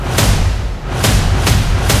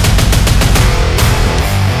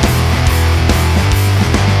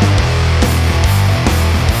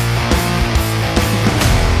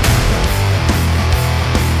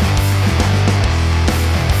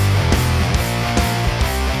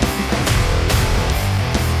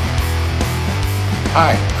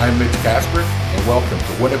Hi, I'm Mitch Kasprick, and welcome to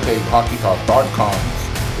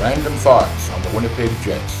WinnipegHockeyTalk.com's Random Thoughts on the Winnipeg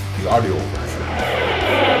Jets, the audio version.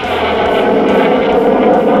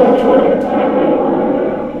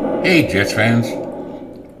 Hey, Jets fans.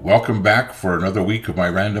 Welcome back for another week of my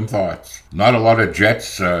random thoughts. Not a lot of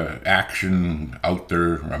Jets action out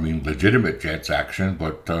there, legitimate Jets action,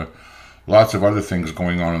 but lots of other things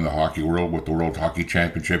going on in the hockey world with the World Hockey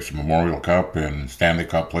Championships, Memorial Cup, and Stanley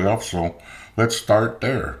Cup playoffs, so let's start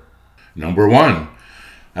there. Number one,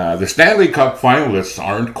 the Stanley Cup finalists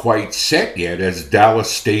aren't quite set yet as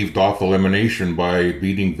Dallas staved off elimination by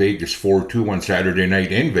beating Vegas 4-2 on Saturday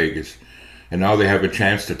night in Vegas. And now they have a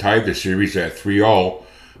chance to tie the series at 3-3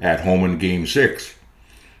 at home in Game 6.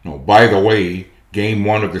 Now, by the way, Game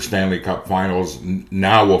 1 of the Stanley Cup Finals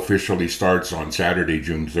now officially starts on Saturday,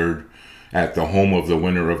 June 3rd, at the home of the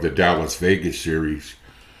winner of the Dallas-Vegas series.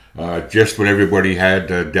 Just when everybody had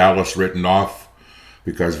Dallas written off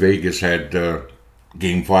because Vegas had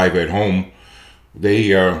Game 5 at home,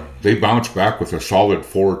 they bounced back with a solid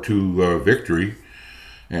 4-2 victory.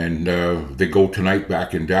 And they go tonight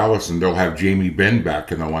back in Dallas, and they'll have Jamie Benn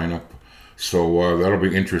back in the lineup. So that'll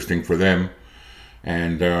be interesting for them.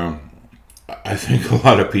 And I think a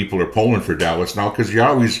lot of people are pulling for Dallas now because you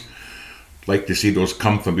always like to see those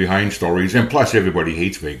come-from-behind stories. And plus, everybody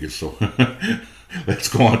hates Vegas, so... Let's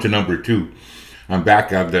go on to number two. I'm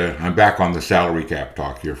back on the salary cap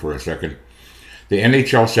talk here for a second. The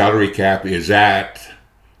NHL salary cap is at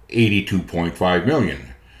 $82.5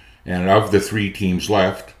 million. And of the three teams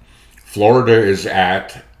left, Florida is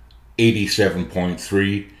at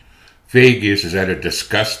 87.3. Vegas is at a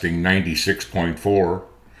disgusting 96.4.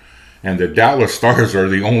 And the Dallas Stars are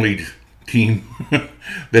the only team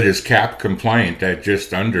that is cap compliant at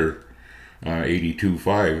just under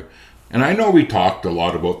 82.5. And I know we talked a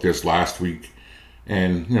lot about this last week,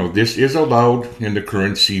 and this is allowed in the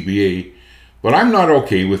current CBA, but I'm not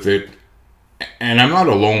okay with it, and I'm not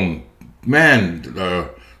alone. Man,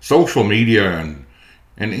 social media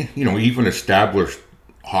and even established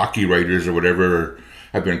hockey writers or whatever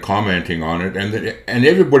have been commenting on it, and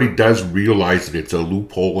everybody does realize that it's a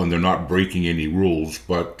loophole and they're not breaking any rules,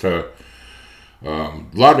 but a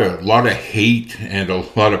lot of hate and a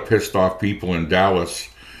lot of pissed off people in Dallas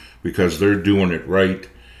because they're doing it right.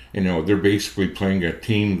 They're basically playing a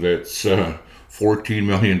team that's $14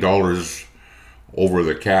 million over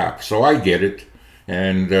the cap. So I get it.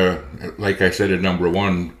 And like I said at number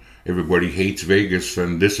one, everybody hates Vegas,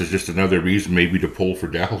 and this is just another reason maybe to pull for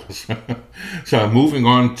Dallas. So moving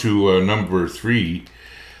on to number three.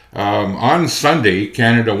 On Sunday,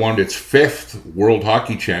 Canada won its fifth World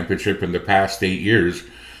Hockey Championship in the past 8 years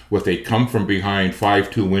with a come-from-behind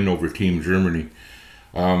 5-2 win over Team Germany.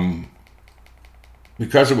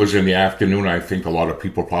 Because it was in the afternoon, I think a lot of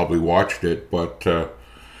people probably watched it, but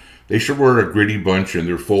they sure were a gritty bunch and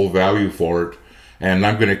they're full value for it. And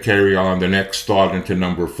I'm going to carry on the next thought into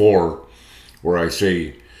number four, where I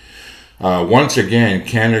say, once again,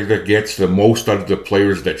 Canada gets the most out of the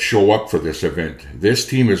players that show up for this event. This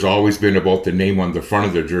team has always been about the name on the front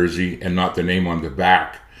of the jersey and not the name on the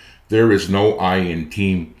back. There is no I in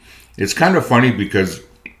team. It's kind of funny because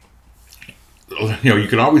you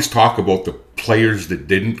can always talk about the players that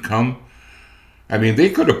didn't come. They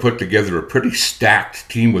could have put together a pretty stacked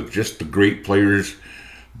team with just the great players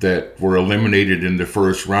that were eliminated in the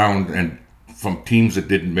first round and from teams that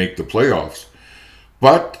didn't make the playoffs.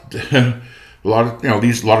 But a lot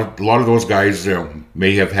of those guys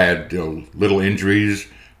may have had little injuries,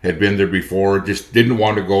 had been there before, just didn't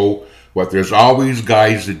want to go. But there's always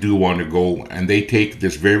guys that do want to go, and they take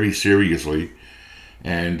this very seriously.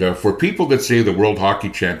 And for people that say the World Hockey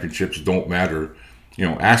Championships don't matter,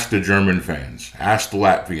 ask the German fans, ask the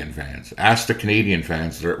Latvian fans, ask the Canadian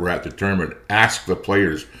fans that were at the tournament, ask the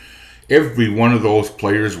players. Every one of those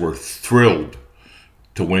players were thrilled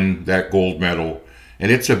to win that gold medal,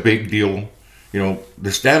 and it's a big deal.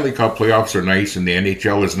 The Stanley Cup playoffs are nice, and the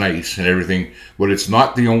NHL is nice and everything, but it's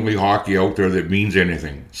not the only hockey out there that means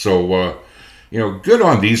anything. So, good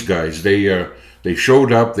on these guys. They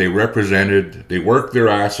showed up, they represented, they worked their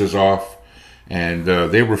asses off, and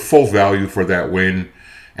they were full value for that win.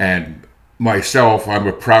 And myself, I'm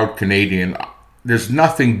a proud Canadian. There's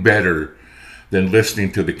nothing better than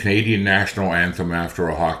listening to the Canadian national anthem after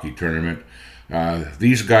a hockey tournament.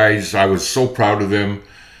 These guys, I was so proud of them,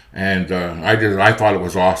 and I thought it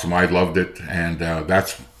was awesome. I loved it, and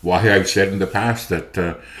that's why I've said in the past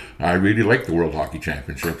that I really like the World Hockey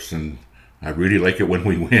Championships, and I really like it when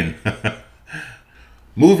we win.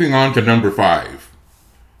 Moving on to number five.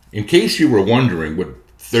 In case you were wondering what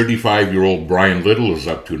 35-year-old Brian Little is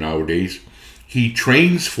up to nowadays, he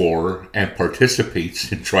trains for and participates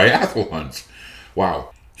in triathlons.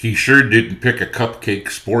 Wow. He sure didn't pick a cupcake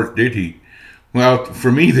sport, did he? Well,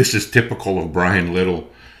 for me, this is typical of Brian Little.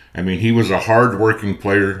 I mean, he was a hard-working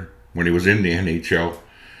player when he was in the NHL,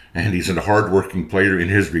 and he's a hard-working player in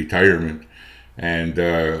his retirement. And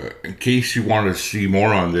in case you want to see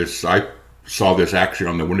more on this, I saw this actually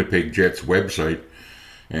on the Winnipeg Jets website.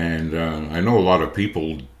 And I know a lot of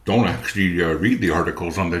people don't actually read the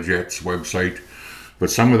articles on the Jets website, but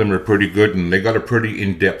some of them are pretty good, and they got a pretty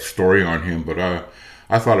in-depth story on him. But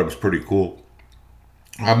I thought it was pretty cool.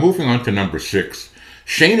 Moving on to number 6,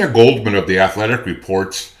 Shayna Goldman of The Athletic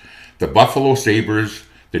reports the Buffalo Sabres,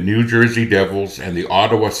 the New Jersey Devils, and the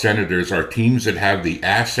Ottawa Senators are teams that have the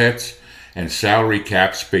assets and salary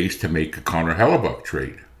cap space to make a Connor Hellebuyck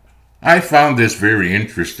trade. I found this very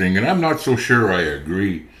interesting, and I'm not so sure I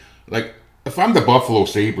agree. Like, if I'm the Buffalo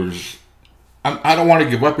Sabres, I don't want to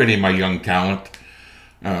give up any of my young talent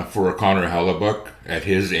for a Connor Hellebuyck at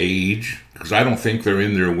his age, because I don't think they're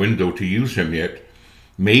in their window to use him yet.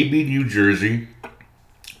 Maybe New Jersey.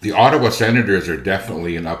 The Ottawa Senators are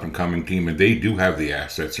definitely an up-and-coming team, and they do have the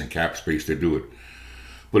assets and cap space to do it.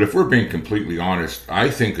 But if we're being completely honest, I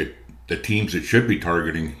think that the teams that should be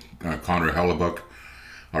targeting Connor Hellebuyck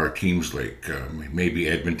are teams like maybe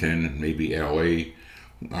Edmonton, maybe LA,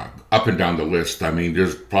 up and down the list. I mean,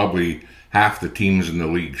 there's probably half the teams in the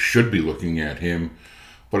league should be looking at him,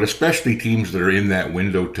 but especially teams that are in that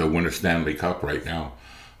window to win a Stanley Cup right now.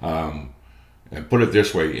 And put it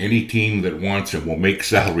this way, any team that wants him will make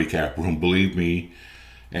salary cap room, believe me,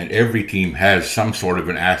 and every team has some sort of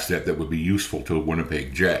an asset that would be useful to the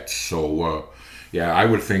Winnipeg Jets. So, yeah, I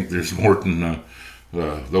would think there's more than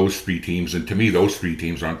those 3 teams, and to me, those 3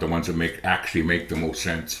 teams aren't the ones that actually make the most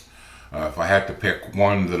sense. If I had to pick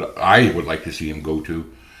one that I would like to see him go to,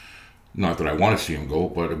 not that I want to see him go,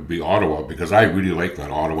 but it would be Ottawa, because I really like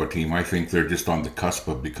that Ottawa team. I think they're just on the cusp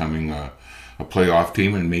of becoming a playoff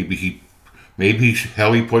team, and maybe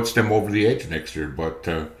Helly puts them over the edge next year, but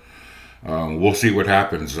we'll see what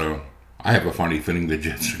happens. I have a funny feeling the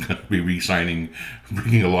Jets are going to be re-signing,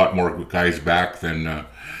 bringing a lot more guys back than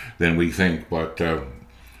we think, but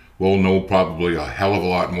we'll know probably a hell of a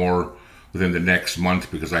lot more within the next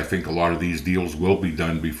month, because I think a lot of these deals will be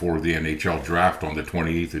done before the NHL draft on the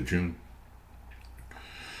 28th of June.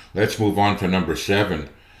 Let's move on to number 7.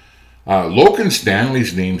 Logan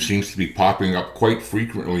Stanley's name seems to be popping up quite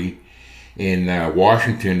frequently in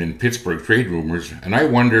Washington and Pittsburgh trade rumors, and I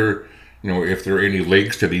wonder, if there are any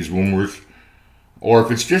legs to these rumors, or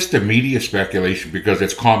if it's just a media speculation because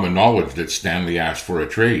it's common knowledge that Stanley asked for a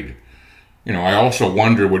trade. I also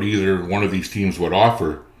wonder what either one of these teams would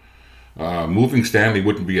offer. Moving Stanley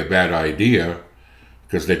wouldn't be a bad idea,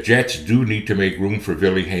 because the Jets do need to make room for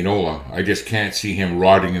Ville Heinola. I just can't see him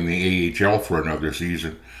rotting in the AHL for another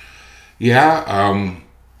season. Yeah,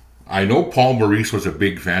 I know Paul Maurice was a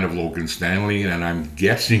big fan of Logan Stanley, and I'm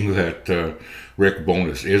guessing that Rick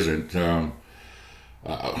Bowness isn't.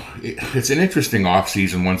 It's an interesting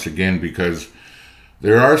offseason once again, because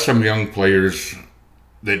there are some young players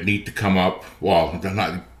that need to come up. Well, they're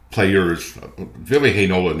not players. Ville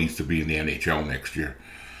Heinola needs to be in the NHL next year.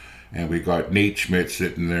 And we got Nate Schmidt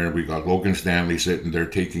sitting there. We got Logan Stanley sitting there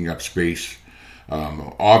taking up space.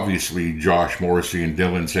 Obviously, Josh Morrissey and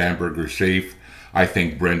Dylan Sandberg are safe. I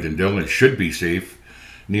think Brendan Dillon should be safe.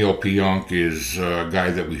 Neil Pionk is a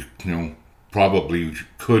guy that we, probably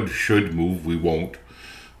should move. We won't.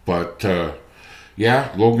 But,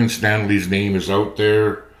 yeah, Logan Stanley's name is out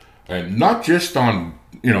there. And not just on,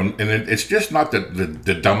 and it's just not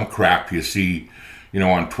the dumb crap you see,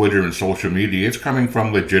 on Twitter and social media. It's coming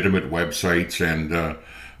from legitimate websites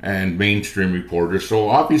and mainstream reporters. So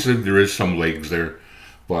obviously there is some legs there.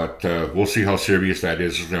 But we'll see how serious that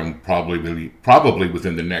is, probably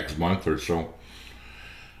within the next month or so.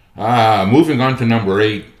 Moving on to number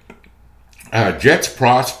 8. Jets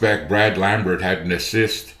prospect Brad Lambert had an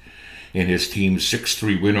assist in his team's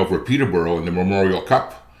 6-3 win over Peterborough in the Memorial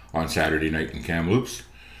Cup on Saturday night in Kamloops.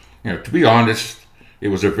 To be honest, it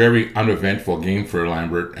was a very uneventful game for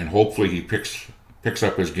Lambert, and hopefully he picks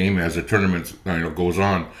up his game as the tournament goes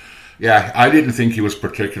on. Yeah, I didn't think he was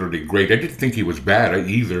particularly great. I didn't think he was bad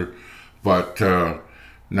either, but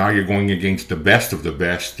now you're going against the best of the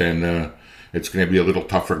best, and it's going to be a little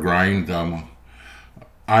tougher grind.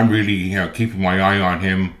 I'm really keeping my eye on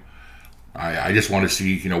him. I just want to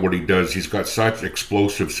see what he does. He's got such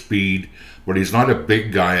explosive speed, but he's not a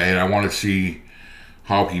big guy, and I want to see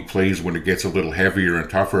how he plays when it gets a little heavier and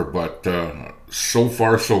tougher. But so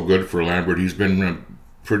far, so good for Lambert. He's been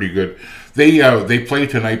pretty good. They play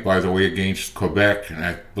tonight, by the way, against Quebec, and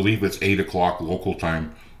I believe it's 8 o'clock local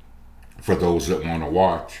time. for those that want to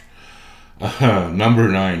watch. Number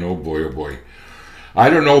 9, oh boy, oh boy. I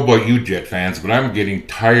don't know about you, Jet fans, but I'm getting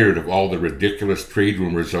tired of all the ridiculous trade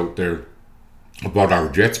rumors out there about our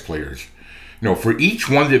Jets players. For each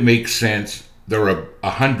one that makes sense, there are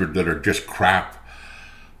 100 that are just crap.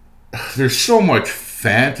 There's so much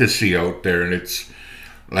fantasy out there, and it's,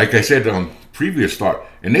 like I said on previous thought,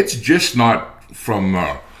 and it's just not from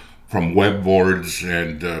web boards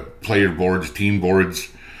and player boards, team boards,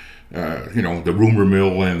 the rumor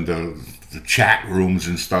mill and the chat rooms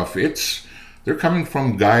and stuff. They're coming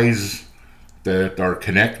from guys that are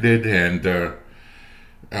connected, and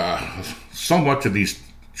so much of these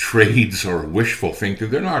trades are wishful thinking.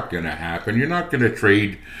 They're not going to happen. You're not going to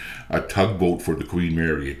trade a tugboat for the Queen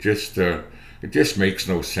Mary. It just makes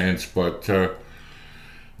no sense. But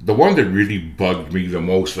the one that really bugged me the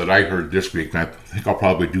most that I heard this week, and I think I'll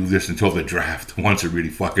probably do this until the draft, the ones that really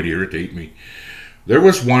fucking irritate me. There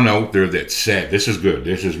was one out there that said, this is good,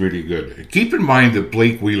 this is really good. Keep in mind that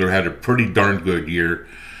Blake Wheeler had a pretty darn good year.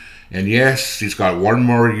 And yes, he's got one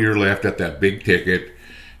more year left at that big ticket.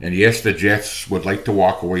 And yes, the Jets would like to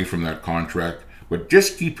walk away from that contract. But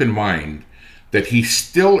just keep in mind that he's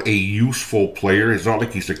still a useful player. It's not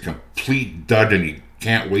like he's a complete dud and he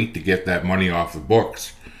can't wait to get that money off the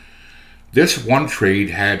books. This one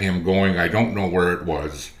trade had him going, I don't know where it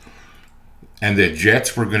was, and the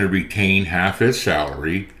Jets were going to retain half his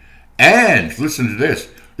salary, and listen to this,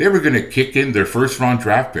 they were going to kick in their first round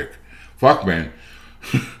draft pick. Fuck, man.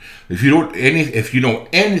 If you know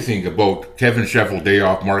anything about Kevin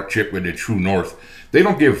Sheffield-Dayoff, Mark Chipman, and True North, they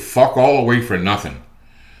don't give fuck all away for nothing.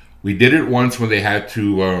 We did it once when they had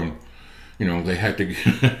to, they had to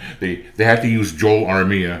they had to use Joel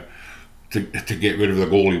Armia to get rid of the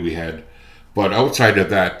goalie we had. But outside of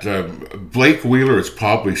that, Blake Wheeler is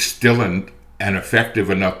probably still an effective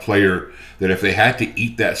enough player that if they had to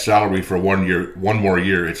eat that salary for 1 more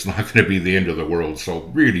year, it's not going to be the end of the world. So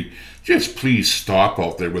really, just please stop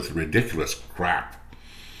out there with ridiculous crap.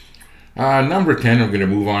 Number 10, I'm going to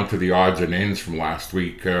move on to the odds and ends from last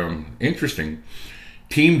week. Interesting.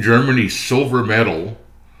 Team Germany's silver medal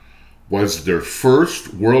was their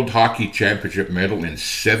first World Hockey Championship medal in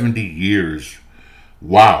 70 years.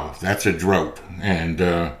 Wow, that's a drought.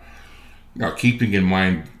 And keeping in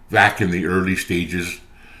mind back in the early stages,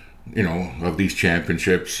 of these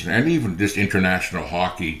championships, and even just international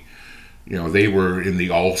hockey, they were in the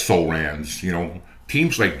also-rans.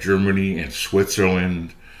 Teams like Germany and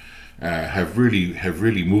Switzerland have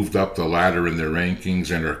really moved up the ladder in their rankings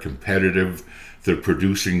and are competitive. They're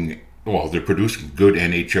producing good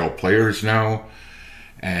NHL players now,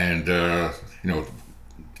 and go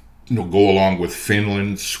along with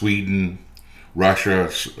Finland, Sweden, Russia,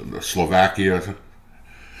 Slovakia,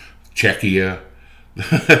 Czechia.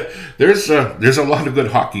 There's a lot of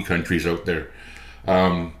good hockey countries out there,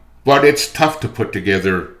 but it's tough to put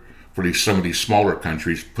together for some of these smaller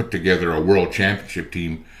countries. Put together a world championship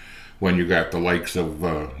team when you got the likes of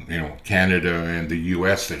Canada and the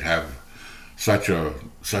U.S. that have such a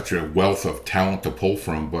wealth of talent to pull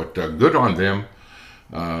from. But good on them.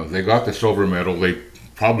 They got the silver medal. They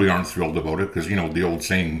probably aren't thrilled about it because the old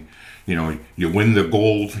saying, you win the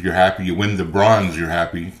gold, you're happy. You win the bronze, you're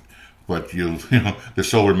happy. But the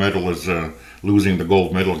silver medal is losing the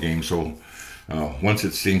gold medal game. So once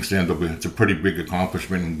it sinks in, it's a pretty big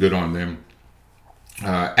accomplishment and good on them.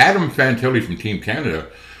 Adam Fantilli from Team Canada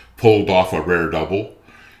pulled off a rare double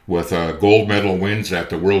with gold medal wins at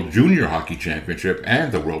the World Junior Hockey Championship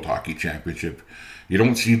and the World Hockey Championship. You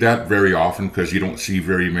don't see that very often because you don't see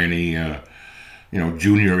very many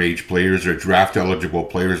junior age players or draft eligible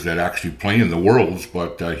players that actually play in the Worlds,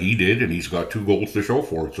 but he did, and he's got 2 golds to show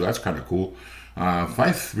for it, so that's kind of cool. If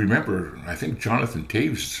I remember, I think Jonathan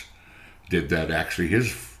Taves did that, actually,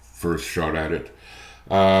 his first shot at it.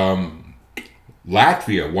 Latvia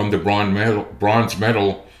won the bronze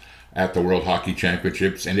medal at the World Hockey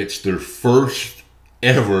Championships, and it's their first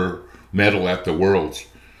ever medal at the Worlds.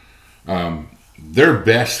 Their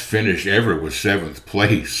best finish ever was 7th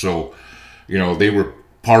place, so they were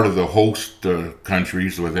part of the host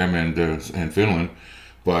countries with them and Finland,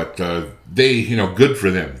 but they, good for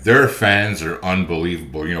them. Their fans are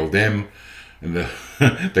unbelievable. Them and the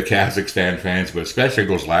the Kazakhstan fans, but especially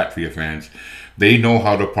those Latvia fans, they know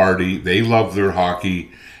how to party. They love their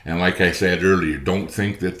hockey, and like I said earlier, don't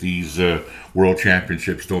think that these World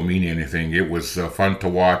Championships don't mean anything. It was fun to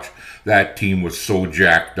watch. That team was so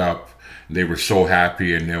jacked up. They were so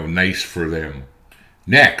happy, and nice for them.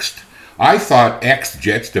 Next, I thought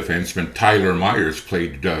ex-Jets defenseman Tyler Myers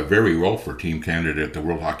played very well for Team Canada at the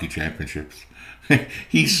World Hockey Championships.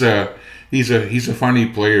 He's a funny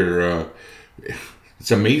player. It's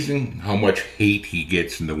amazing how much hate he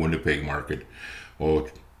gets in the Winnipeg market. Oh,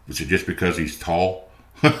 is it just because he's tall?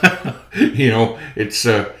 It's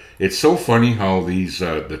so funny how these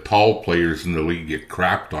the tall players in the league get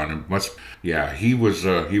crapped on him. Yeah, he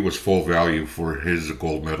was full value for his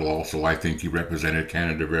gold medal. Also, I think he represented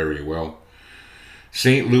Canada very well.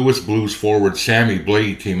 St. Louis Blues forward Sammy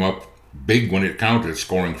Blais came up big when it counted,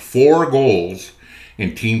 scoring 4 goals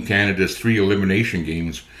in Team Canada's 3 elimination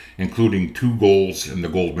games, including 2 goals in the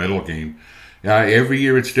gold medal game. Every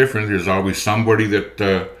year it's different. There's always somebody that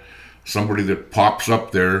pops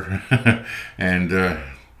up there and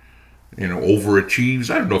overachieves.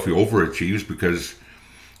 I don't know if he overachieves because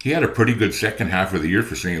he had a pretty good second half of the year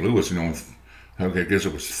for St. Louis. I guess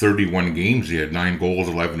it was 31 games. He had 9 goals,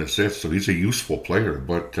 11 assists. So he's a useful player.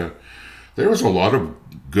 But there was a lot of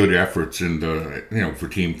good efforts for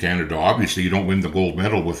Team Canada. Obviously, you don't win the gold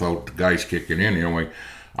medal without guys kicking in.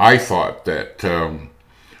 I thought that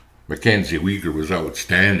Mackenzie Weegar was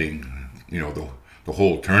outstanding. The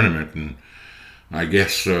whole tournament, and I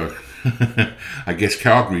guess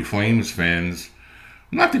Calgary Flames fans,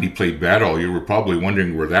 not that he played bad all year, were probably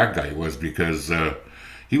wondering where that guy was because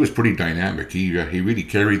he was pretty dynamic. He really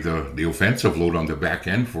carried the offensive load on the back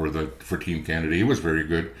end for Team Canada. He was very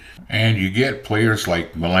good, and you get players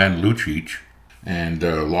like Milan Lucic and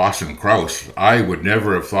Lawson Krause. I would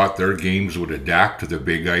never have thought their games would adapt to the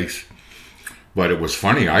big ice, but it was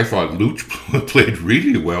funny. I thought Luch played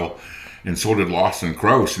really well. And so did Lawson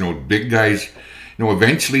Krause. Big guys,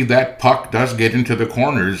 eventually that puck does get into the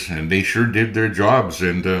corners, and they sure did their jobs.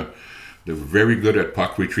 And they're very good at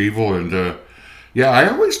puck retrieval. And I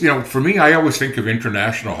always, for me, I always think of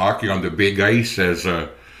international hockey on the big ice as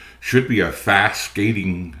should be a fast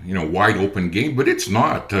skating, wide open game, but it's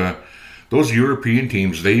not. Those European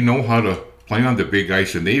teams, they know how to play on the big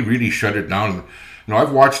ice, and they really shut it down.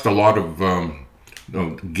 I've watched a lot of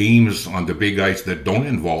games on the big ice that don't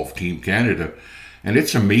involve Team Canada, and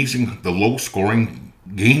it's amazing the low-scoring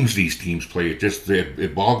games these teams play.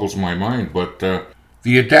 It boggles my mind. But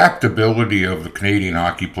the adaptability of the Canadian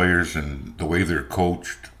hockey players and the way they're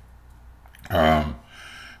coached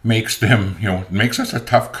makes us a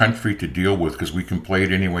tough country to deal with because we can play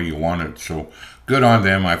it any way you want it. So good on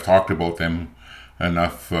them. I've talked about them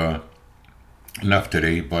enough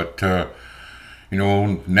today, but.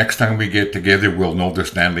 Next time we get together, we'll know the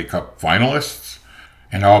Stanley Cup finalists,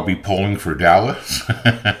 and I'll be polling for Dallas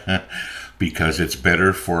because it's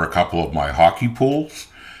better for a couple of my hockey pools,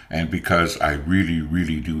 and because I really,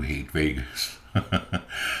 really do hate Vegas.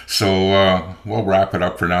 So we'll wrap it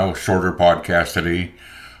up for now. Shorter podcast today,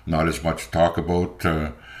 not as much to talk about.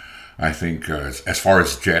 I think as far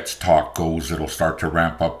as Jets talk goes, it'll start to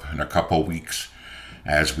ramp up in a couple weeks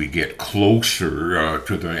as we get closer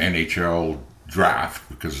to the NHL draft,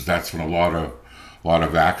 because that's when a lot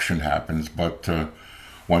of action happens. But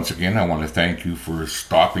once again, I want to thank you for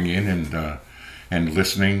stopping in and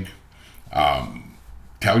listening.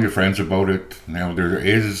 Tell your friends about it. Now, there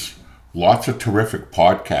is lots of terrific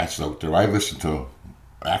podcasts out there. I listen to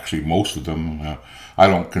actually most of them. I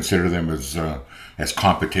don't consider them as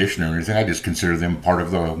competition or anything. I just consider them part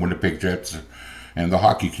of the Winnipeg Jets and the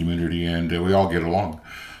hockey community, and we all get along.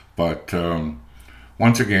 But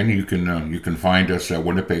once again, you can find us at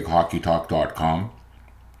winnipeghockeytalk.com.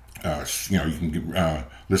 You can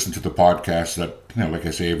listen to the podcast that, like I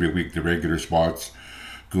say, every week, the regular spots,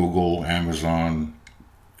 Google, Amazon,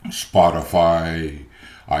 Spotify,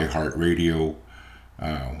 iHeartRadio,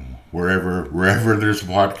 wherever there's a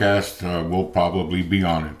podcast, we'll probably be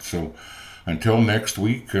on it. So until next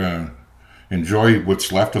week, enjoy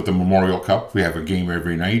what's left of the Memorial Cup. We have a game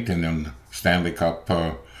every night, and then Stanley Cup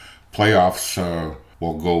playoffs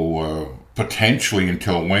will go potentially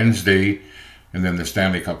until Wednesday, and then the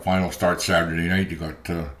Stanley Cup final starts Saturday night. You got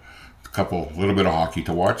a little bit of hockey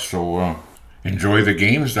to watch, so enjoy the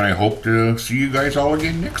games, and I hope to see you guys all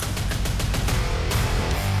again next week.